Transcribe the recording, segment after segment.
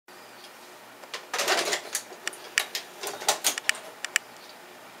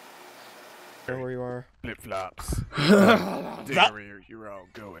Where you are. Flip-flops. Diggery, you're all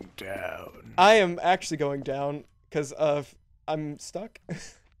going down. I am actually going down because of I'm stuck.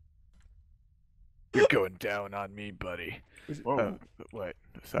 You're going down on me, buddy. Whoa. Wait.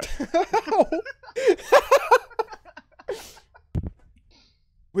 Sorry.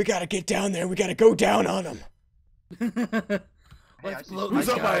 We gotta get down there. We gotta go down on them. Let's blow Who's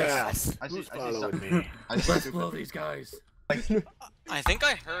these on my guys. ass? Who's following me? Let's blow these guys. I think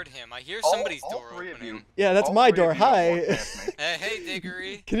I heard him. I hear All- somebody's all door three of opening. you. Yeah, that's All my three door. of you have Hi. walked past me. Hey,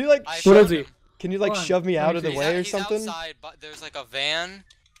 Diggery. Can you like I What showed is he? him. can you like Hold on. shove me out of the He's way or He's something? outside, but there's like a van,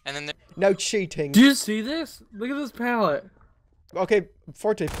 and then No cheating. Do you see this? Look at this pallet. Okay,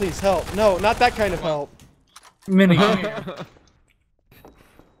 Forte, please help. No, not that kind of help. Minnie, come here.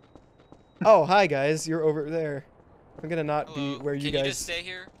 Oh, hi guys. You're over there. I'm gonna not hello. be where you Can guys. you just stay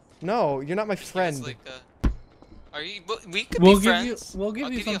here? No, you're not my Just give us, friend. like, are you? We could We'll be give you. friends. We'll give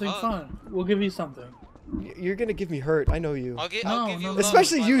I'll you give you a something hug. fun. We'll give you something. You're gonna give me hurt. I know you. I'll give No, you. no, a no. hug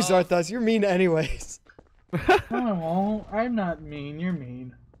Especially with you, my love. Zarthas. You're mean anyways. Oh, I'm not mean. You're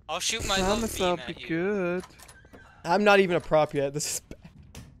mean. I'll shoot my love Promise beam I'll be at you. good. I'm not even a prop yet. This is.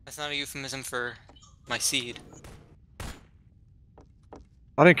 That's not a euphemism for my seed.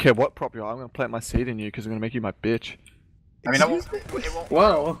 I don't care what prop you are. I'm gonna plant my seed in you because I'm gonna make you my bitch. I mean, it won't.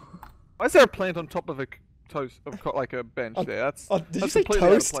 Whoa. Why is there a plant on top of a like a bench there? That's Oh, did you that's say completely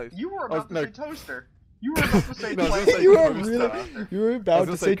out of toast? place. You were Oh, about to no. say toaster. You were about to say No, I was plant. gonna say You were toaster. really. You were I about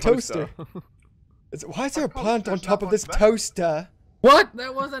was to gonna say toaster. coaster. Why is there a But plant on toaster's top not of this much better. toaster? What?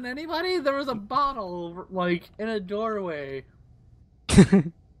 That wasn't anybody? There was a bottle, like, in a doorway. I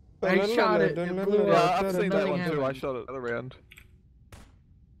shot it. It blew Yeah, up. I've seen that Nothing one too. I happened. shot it around.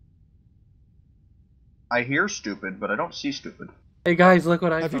 I hear stupid, but I don't see stupid. Hey guys, look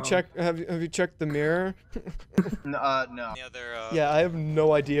what I Have you found. checked? Have you checked the mirror? No. The other. Yeah, I have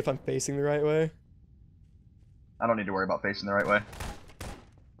no idea if I'm facing the right way. I don't need to worry about facing the right way.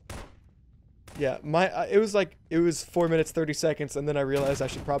 Yeah, it was 4 minutes 30 seconds, and then I realized I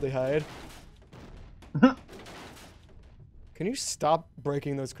should probably hide. Can you stop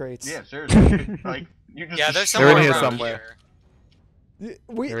breaking those crates? Yeah, seriously. Like, you just. Yeah, there's They're in somewhere here around somewhere. here.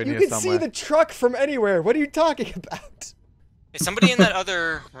 They're in You here can somewhere. see the truck from anywhere. What are you talking about? Is somebody in that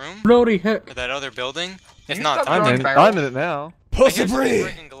other room Brody hit. or that other building? If You not, stop I'm throwing in. barrels. I'm in it now. I hear Pussy somebody free!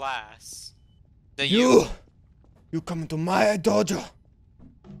 breaking glass. The You come into my dojo.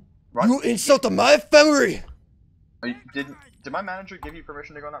 Right. You insult my family. Did my manager give you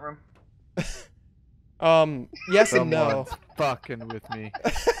permission to go in that room? Yes and no. Someone's fucking with me.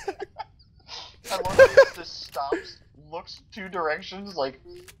 I love that he just stops, looks two directions, like,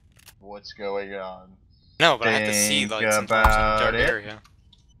 what's going on? No, but I have to see like Think sometimes in a dark about it. area.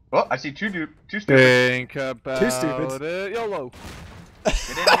 Oh, I see two stupids. Think about Two stupids. it. YOLO. Get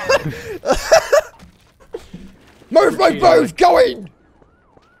in, get in. Move my boat, going!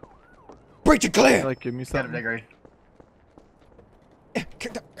 Breach it Can clear! like give me Get him, something? Diggery.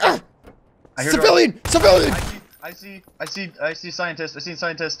 Ah! I hear Civilian! Civilian! I see scientist. I see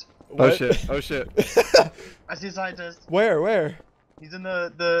scientist. Oh What? shit! Oh shit! I see scientist. Where? He's in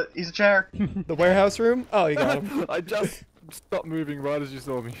he's a chair. The warehouse room? Oh, you got him. I just stopped moving right as you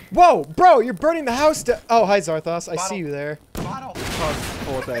saw me. Whoa, bro, you're burning the house down. Oh, hi, Zarthos. I Bottle. see you there. Bottle.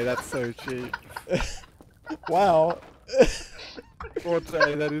 Forte, that's so cheap. Wow.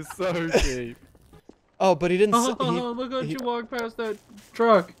 Forte, that is so cheap. Oh, but he didn't. Oh, look at you walk past that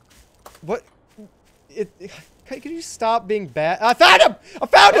truck. What? Can you stop being bad? I found him! I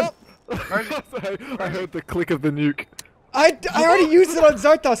found him! Sorry, I heard the click of the nuke. I already used it on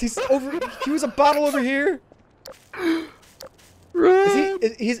Zarthos. He's over. He was a bottle over here. Run!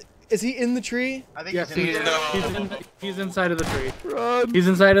 Is he in the tree? I think Yes, he's he in is. the He's inside of the tree. Run! He's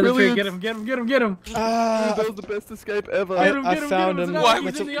inside of the Brilliant. tree. Get him. Ah. That was the best escape ever. I found him. It's not Why like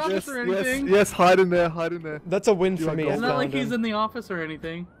would he's in the you- office or anything. Yes, hide in there, hide in there. That's a win You for are me. gold. I It's not like found he's him. in the office or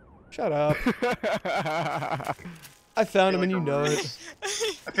anything. Shut up. I found him and you know it.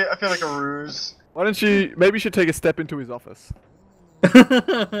 I feel like a ruse. Why don't you, maybe you should take a step into his office. No,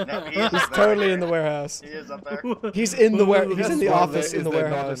 he is He's up there. totally in the warehouse. He is up there. He's in the Yes, He's in the well, office there- in the is there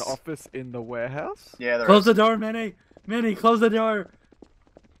not warehouse. an office in the warehouse? Yeah, there Close is. the door, Minnie. Minnie, close the door.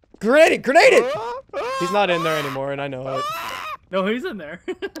 Grenade it! Grenade it! Ah, He's not in there anymore, and I know it. No, he's in there.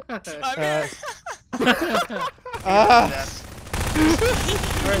 I'm Uh, in. Ah! Yes.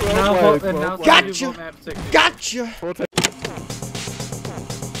 Alright, Well now played, vote, and well now played. somebody Gotcha. vote map 60. Gotcha! Forte-